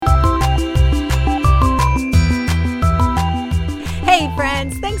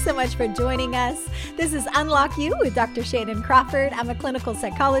much for joining us. This is Unlock You with Dr. Shannon Crawford. I'm a clinical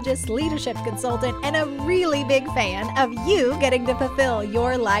psychologist, leadership consultant, and a really big fan of you getting to fulfill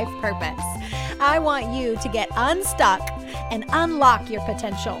your life purpose. I want you to get unstuck and unlock your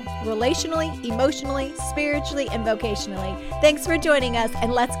potential relationally, emotionally, spiritually, and vocationally. Thanks for joining us,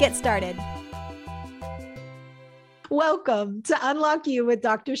 and let's get started. Welcome to Unlock You with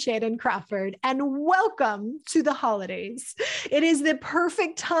Dr. Shannon Crawford, and welcome to the holidays. It is the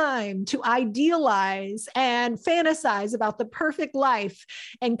perfect time to idealize and fantasize about the perfect life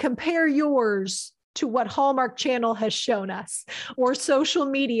and compare yours to what Hallmark Channel has shown us, or social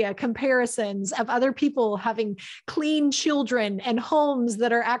media comparisons of other people having clean children and homes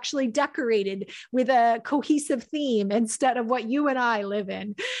that are actually decorated with a cohesive theme instead of what you and I live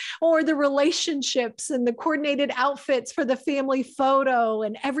in, or the relationships and the coordinated outfits for the family photo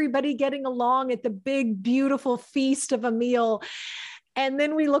and everybody getting along at the big, beautiful feast of a meal. And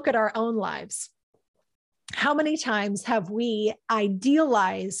then we look at our own lives. How many times have we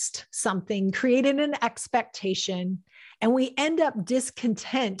idealized something, created an expectation, and we end up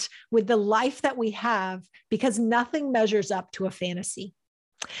discontent with the life that we have because nothing measures up to a fantasy?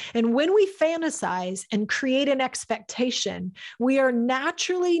 And when we fantasize and create an expectation, we are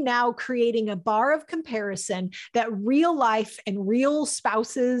naturally now creating a bar of comparison that real life and real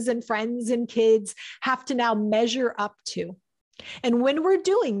spouses and friends and kids have to now measure up to. And when we're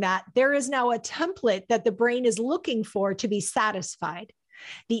doing that, there is now a template that the brain is looking for to be satisfied.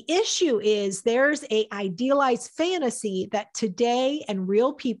 The issue is there's an idealized fantasy that today and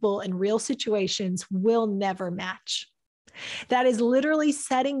real people and real situations will never match. That is literally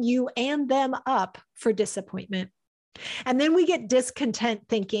setting you and them up for disappointment. And then we get discontent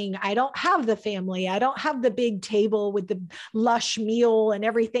thinking, I don't have the family. I don't have the big table with the lush meal and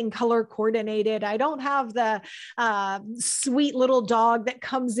everything color coordinated. I don't have the sweet little dog that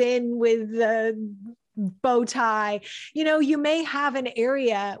comes in with the bow tie. You know, you may have an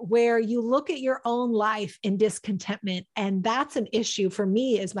area where you look at your own life in discontentment, and that's an issue for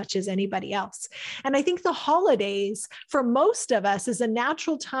me as much as anybody else. And I think the holidays for most of us is a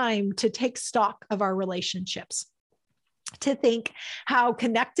natural time to take stock of our relationships, to think, how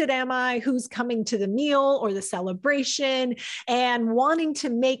connected am I? Who's coming to the meal or the celebration, and wanting to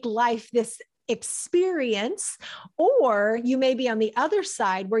make life this experience. Or you may be on the other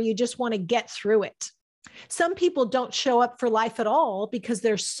side where you just want to get through it. Some people don't show up for life at all because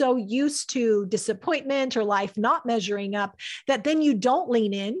they're so used to disappointment or life not measuring up that then you don't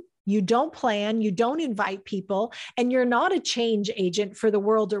lean in. You don't plan, you don't invite people, and you're not a change agent for the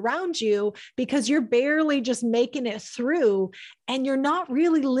world around you because you're barely just making it through and you're not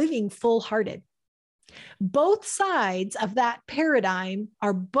really living full-hearted. Both sides of that paradigm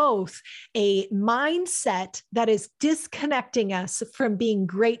are both a mindset that is disconnecting us from being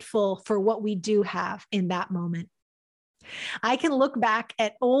grateful for what we do have in that moment. I can look back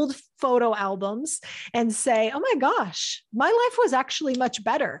at old photo albums and say, oh my gosh, my life was actually much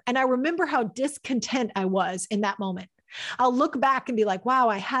better. And I remember how discontent I was in that moment. I'll look back and be like, wow,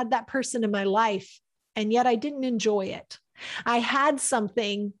 I had that person in my life, and yet I didn't enjoy it. I had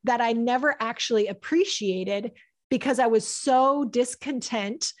something that I never actually appreciated because I was so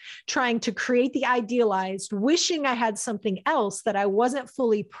discontent trying to create the idealized, wishing I had something else that I wasn't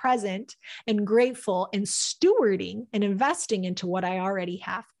fully present and grateful and stewarding and investing into what I already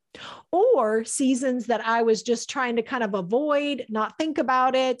have. Or seasons that I was just trying to kind of avoid, not think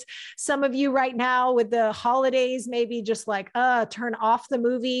about it. Some of you right now with the holidays, maybe just like, turn off the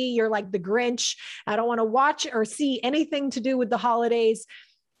movie. You're like the Grinch. I don't want to watch or see anything to do with the holidays,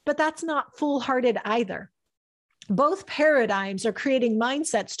 but that's not full-hearted either. Both paradigms are creating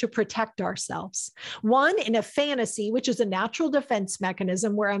mindsets to protect ourselves. One in a fantasy, which is a natural defense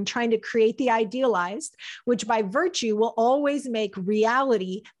mechanism where I'm trying to create the idealized, which by virtue will always make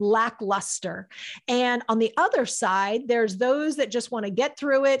reality lackluster. And on the other side, there's those that just want to get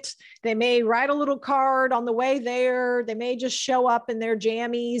through it. They may write a little card on the way there. They may just show up in their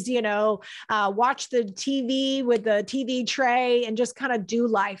jammies, watch the TV with the TV tray and just kind of do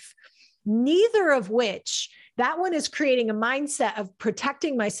life. Neither of which, that one is creating a mindset of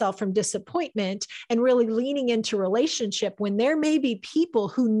protecting myself from disappointment and really leaning into relationship when there may be people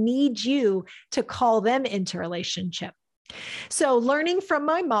who need you to call them into relationship. So learning from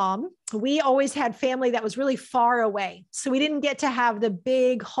my mom, we always had family that was really far away. So we didn't get to have the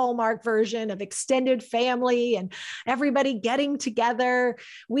big Hallmark version of extended family and everybody getting together.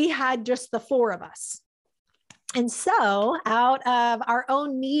 We had just the four of us. And so, out of our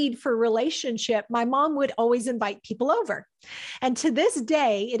own need for relationship, my mom would always invite people over. And to this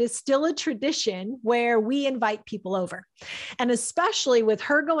day, it is still a tradition where we invite people over. And especially with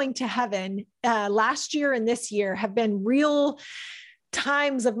her going to heaven, last year and this year have been real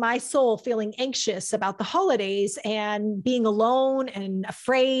times of my soul feeling anxious about the holidays and being alone and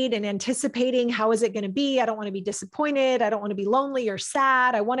afraid and anticipating how is it going to be? I don't want to be disappointed. I don't want to be lonely or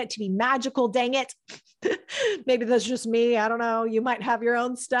sad. I want it to be magical. Dang it. Maybe that's just me. I don't know. You might have your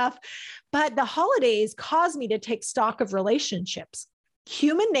own stuff, but the holidays cause me to take stock of relationships.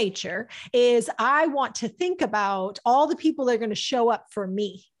 Human nature is I want to think about all the people that are going to show up for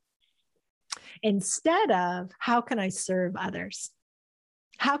me instead of how can I serve others?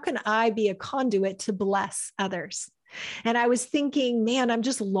 How can I be a conduit to bless others? And I was thinking, man, I'm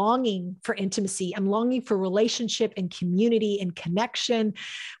just longing for intimacy. I'm longing for relationship and community and connection.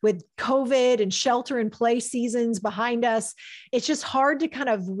 With COVID and shelter in place seasons behind us, it's just hard to kind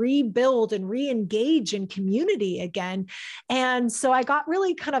of rebuild and re-engage in community again. And so I got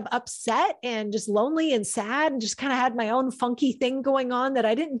really kind of upset and just lonely and sad and just kind of had my own funky thing going on that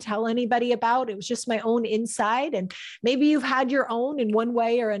I didn't tell anybody about. It was just my own inside. And maybe you've had your own in one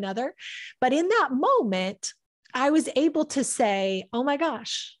way or another. But in that moment, I was able to say, oh my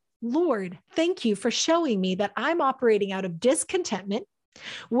gosh, Lord, thank you for showing me that I'm operating out of discontentment,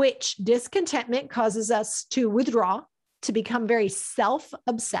 which discontentment causes us to withdraw, to become very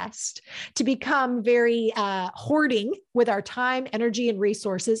self-obsessed, to become very hoarding with our time, energy, and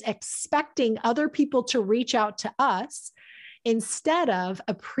resources, expecting other people to reach out to us instead of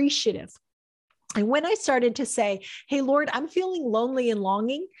appreciative. And when I started to say, hey, Lord, I'm feeling lonely and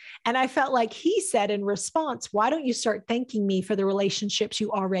longing, and I felt like he said in response, why don't you start thanking me for the relationships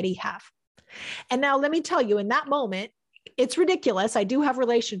you already have? And now let me tell you, in that moment, it's ridiculous. I do have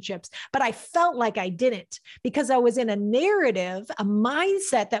relationships, but I felt like I didn't because I was in a narrative, a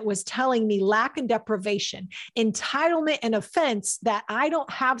mindset that was telling me lack and deprivation, entitlement and offense that I don't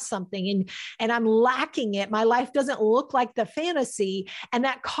have something and I'm lacking it. My life doesn't look like the fantasy. And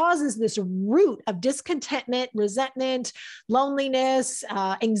that causes this root of discontentment, resentment, loneliness,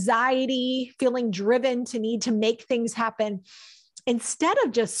 anxiety, feeling driven to need to make things happen instead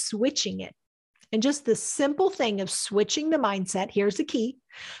of just switching it. And just the simple thing of switching the mindset, here's the key,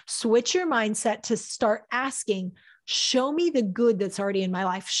 switch your mindset to start asking, show me the good that's already in my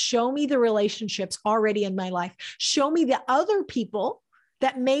life. Show me the relationships already in my life. Show me the other people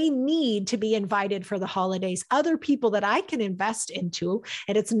that may need to be invited for the holidays, other people that I can invest into.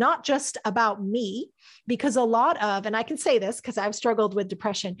 And it's not just about me, because a lot of, and I can say this because I've struggled with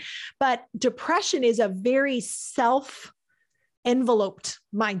depression, but depression is a very self-enveloped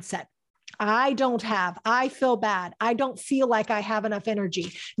mindset. I feel bad. I don't feel like I have enough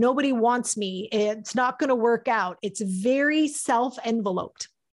energy. Nobody wants me. It's not going to work out. It's very self-enveloped.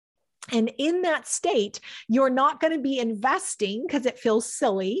 And in that state, you're not going to be investing because it feels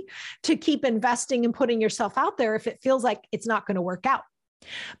silly to keep investing and putting yourself out there if it feels like it's not going to work out.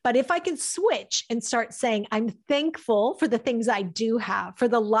 But if I can switch and start saying, I'm thankful for the things I do have, for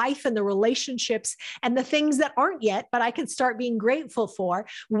the life and the relationships and the things that aren't yet, but I can start being grateful for.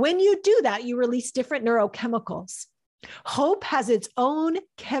 When you do that, you release different neurochemicals. Hope has its own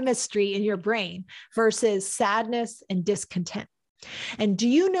chemistry in your brain versus sadness and discontent. And do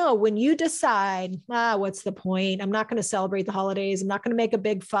you know when you decide, what's the point? I'm not going to celebrate the holidays. I'm not going to make a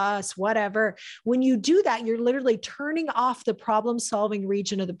big fuss, whatever. When you do that, you're literally turning off the problem-solving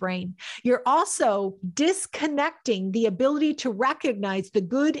region of the brain. You're also disconnecting the ability to recognize the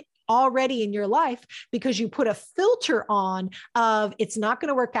good already in your life because you put a filter on of it's not going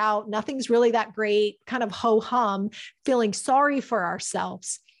to work out. Nothing's really that great, kind of ho-hum, feeling sorry for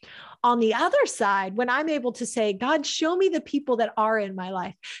ourselves. On the other side, when I'm able to say, God, show me the people that are in my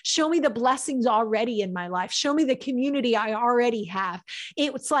life. Show me the blessings already in my life. Show me the community I already have.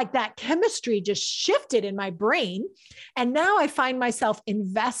 It's like that chemistry just shifted in my brain. And now I find myself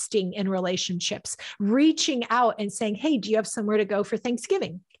investing in relationships, reaching out and saying, hey, do you have somewhere to go for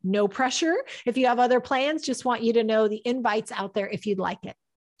Thanksgiving? No pressure. If you have other plans, just want you to know the invite's out there if you'd like it.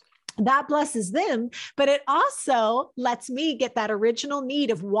 That blesses them, but it also lets me get that original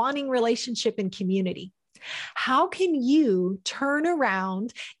need of wanting relationship and community. How can you turn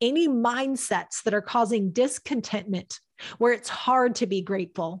around any mindsets that are causing discontentment, where it's hard to be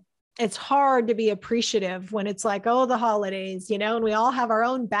grateful, It's hard to be appreciative when it's like, oh, the holidays, and we all have our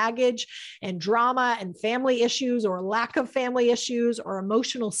own baggage and drama and family issues or lack of family issues or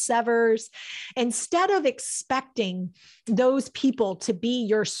emotional severs. Instead of expecting those people to be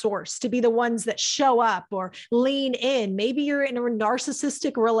your source, to be the ones that show up or lean in, maybe you're in a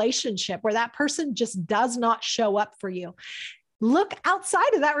narcissistic relationship where that person just does not show up for you. Look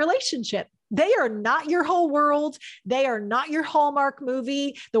outside of that relationship. They are not your whole world. They are not your Hallmark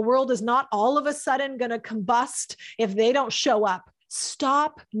movie. The world is not all of a sudden going to combust if they don't show up.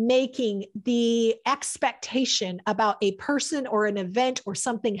 Stop making the expectation about a person or an event or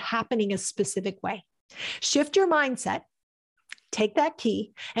something happening a specific way. Shift your mindset. Take that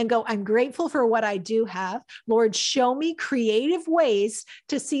key and go, I'm grateful for what I do have. Lord, show me creative ways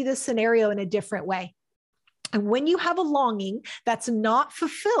to see this scenario in a different way. And when you have a longing that's not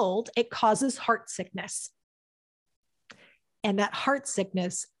fulfilled, it causes heart sickness. And that heart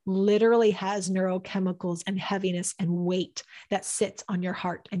sickness literally has neurochemicals and heaviness and weight that sits on your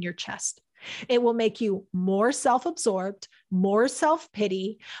heart and your chest. It will make you more self-absorbed, more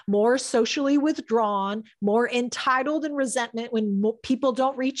self-pity, more socially withdrawn, more entitled and resentment when people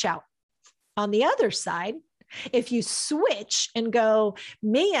don't reach out. On the other side, if you switch and go,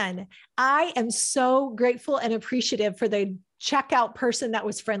 man, I am so grateful and appreciative for the checkout person that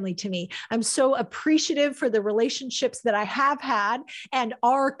was friendly to me. I'm so appreciative for the relationships that I have had and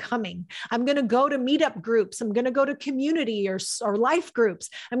are coming. I'm going to go to meetup groups. I'm going to go to community or life groups.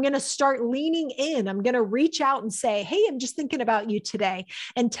 I'm going to start leaning in. I'm going to reach out and say, hey, I'm just thinking about you today,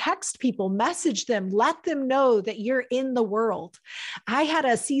 and text people, message them, let them know that you're in the world. I had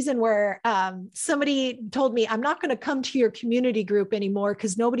a season where somebody told me, I'm not going to come to your community group anymore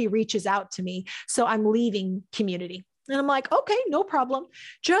because nobody reaches out to me. So I'm leaving community. And I'm like, okay, no problem.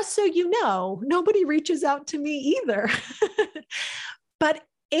 Just so you know, nobody reaches out to me either. But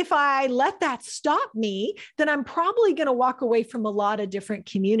if I let that stop me, then I'm probably going to walk away from a lot of different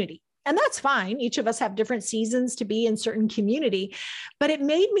community. And that's fine. Each of us have different seasons to be in certain community. But it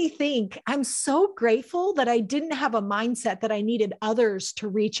made me think, I'm so grateful that I didn't have a mindset that I needed others to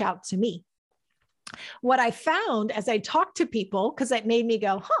reach out to me. What I found as I talked to people, because it made me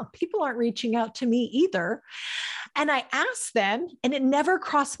go, people aren't reaching out to me either. And I asked them, and it never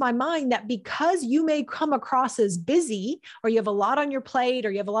crossed my mind that because you may come across as busy, or you have a lot on your plate,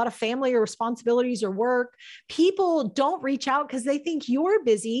 or you have a lot of family or responsibilities or work, people don't reach out because they think you're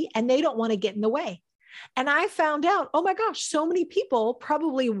busy and they don't want to get in the way. And I found out, oh my gosh, so many people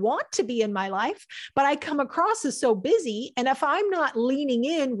probably want to be in my life, but I come across as so busy. And if I'm not leaning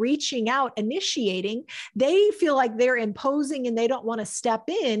in, reaching out, initiating, they feel like they're imposing and they don't want to step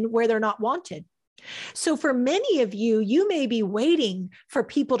in where they're not wanted. So for many of you, you may be waiting for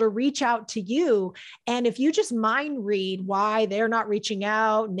people to reach out to you. And if you just mind read why they're not reaching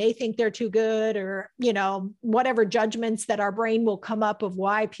out and they think they're too good, or, whatever judgments that our brain will come up of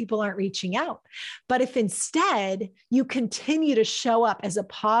why people aren't reaching out. But if instead you continue to show up as a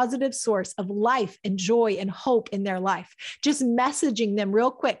positive source of life and joy and hope in their life, just messaging them real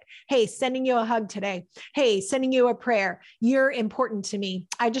quick. Hey, sending you a hug today. Hey, sending you a prayer. You're important to me.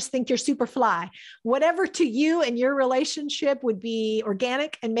 I just think you're super fly. Whatever to you and your relationship would be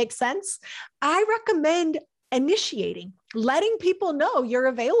organic and make sense, I recommend initiating, letting people know you're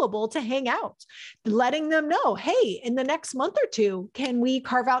available to hang out, letting them know, hey, in the next month or two, can we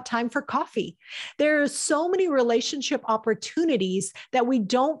carve out time for coffee? There's so many relationship opportunities that we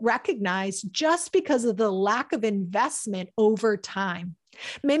don't recognize just because of the lack of investment over time.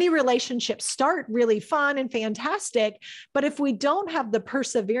 Many relationships start really fun and fantastic, but if we don't have the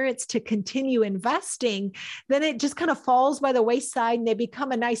perseverance to continue investing, then it just kind of falls by the wayside and they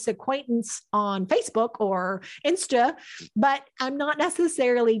become a nice acquaintance on Facebook or Insta, but I'm not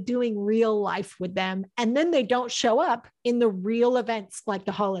necessarily doing real life with them. And then they don't show up in the real events like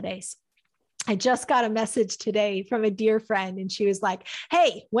the holidays. I just got a message today from a dear friend, and she was like,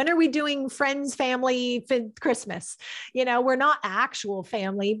 hey, when are we doing friends, family, Christmas? We're not actual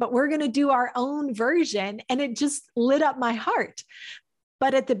family, but we're going to do our own version. And it just lit up my heart.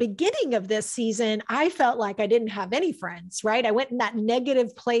 But at the beginning of this season, I felt like I didn't have any friends, right? I went in that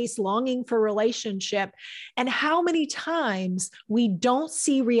negative place, longing for relationship. And how many times we don't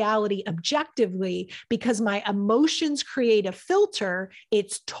see reality objectively because my emotions create a filter.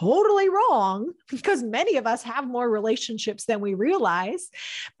 It's totally wrong because many of us have more relationships than we realize.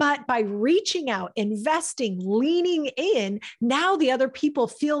 But by reaching out, investing, leaning in, now the other people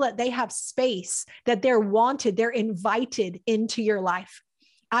feel that they have space, that they're wanted, they're invited into your life.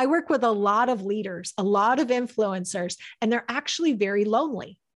 I work with a lot of leaders, a lot of influencers, and they're actually very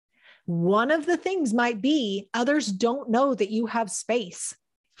lonely. One of the things might be others don't know that you have space.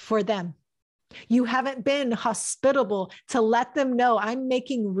 for them. You haven't been hospitable to let them know I'm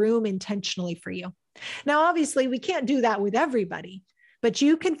making room intentionally for you. Now, obviously, we can't do that with everybody, but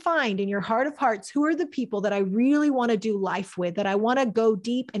you can find in your heart of hearts who are the people that I really want to do life with, that I want to go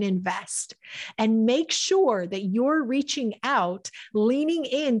deep and invest, and make sure that you're reaching out, leaning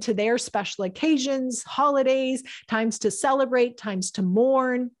into their special occasions, holidays, times to celebrate, times to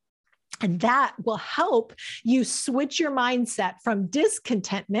mourn. And that will help you switch your mindset from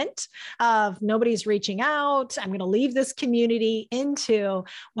discontentment of nobody's reaching out, I'm going to leave this community, into,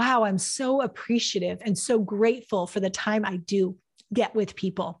 wow, I'm so appreciative and so grateful for the time I do get with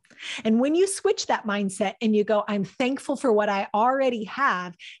people. And when you switch that mindset and you go, I'm thankful for what I already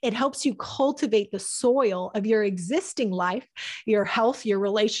have, it helps you cultivate the soil of your existing life, your health, your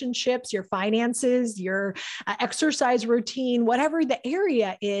relationships, your finances, your exercise routine, whatever the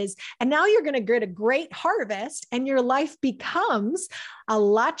area is. And now you're going to get a great harvest, and your life becomes a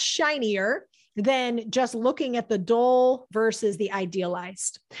lot shinier than just looking at the dull versus the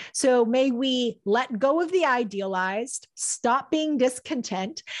idealized. So may we let go of the idealized, stop being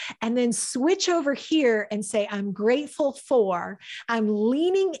discontent, and then switch over here and say, I'm grateful for, I'm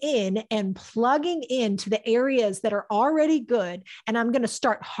leaning in and plugging into the areas that are already good. And I'm going to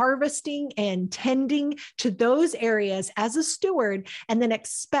start harvesting and tending to those areas as a steward, and then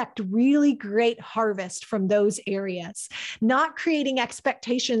expect really great harvest from those areas. Not creating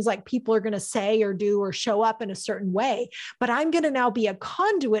expectations like people are going to say or do or show up in a certain way, but I'm going to now be a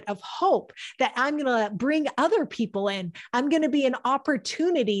conduit of hope, that I'm going to bring other people in. I'm going to be an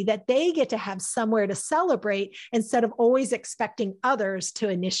opportunity that they get to have somewhere to celebrate, instead of always expecting others to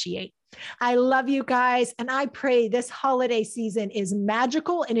initiate. I love you guys, and I pray this holiday season is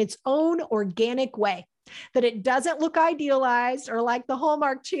magical in its own organic way, that it doesn't look idealized or like the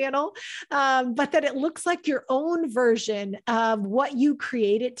Hallmark Channel, but that it looks like your own version of what you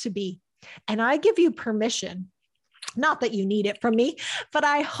create it to be. And I give you permission, not that you need it from me, but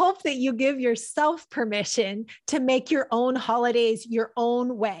I hope that you give yourself permission to make your own holidays your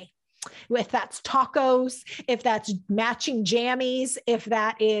own way. If that's tacos, if that's matching jammies, if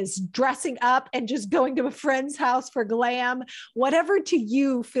that is dressing up and just going to a friend's house for glam, whatever to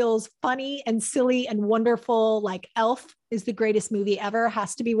you feels funny and silly and wonderful, like Elf is the greatest movie ever,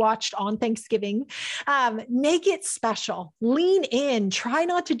 has to be watched on Thanksgiving. Make it special. Lean in. Try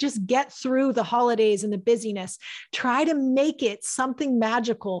not to just get through the holidays and the busyness. Try to make it something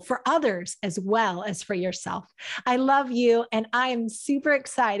magical for others as well as for yourself. I love you, and I am super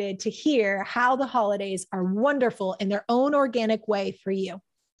excited to hear how the holidays are wonderful in their own organic way for you.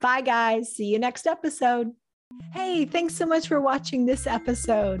 Bye, guys. See you next episode. Hey, thanks so much for watching this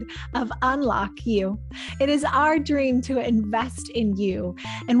episode of Unlock You. It is our dream to invest in you.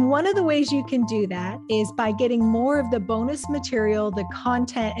 And one of the ways you can do that is by getting more of the bonus material, the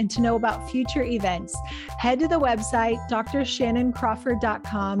content, and to know about future events. Head to the website,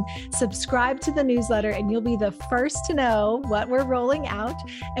 drshannoncrawford.com, subscribe to the newsletter, and you'll be the first to know what we're rolling out.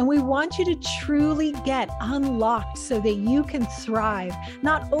 And we want you to truly get unlocked so that you can thrive,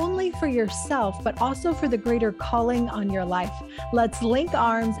 not only for yourself, but also for the greater calling on your life. Let's link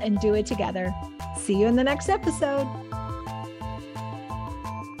arms and do it together. See you in the next episode.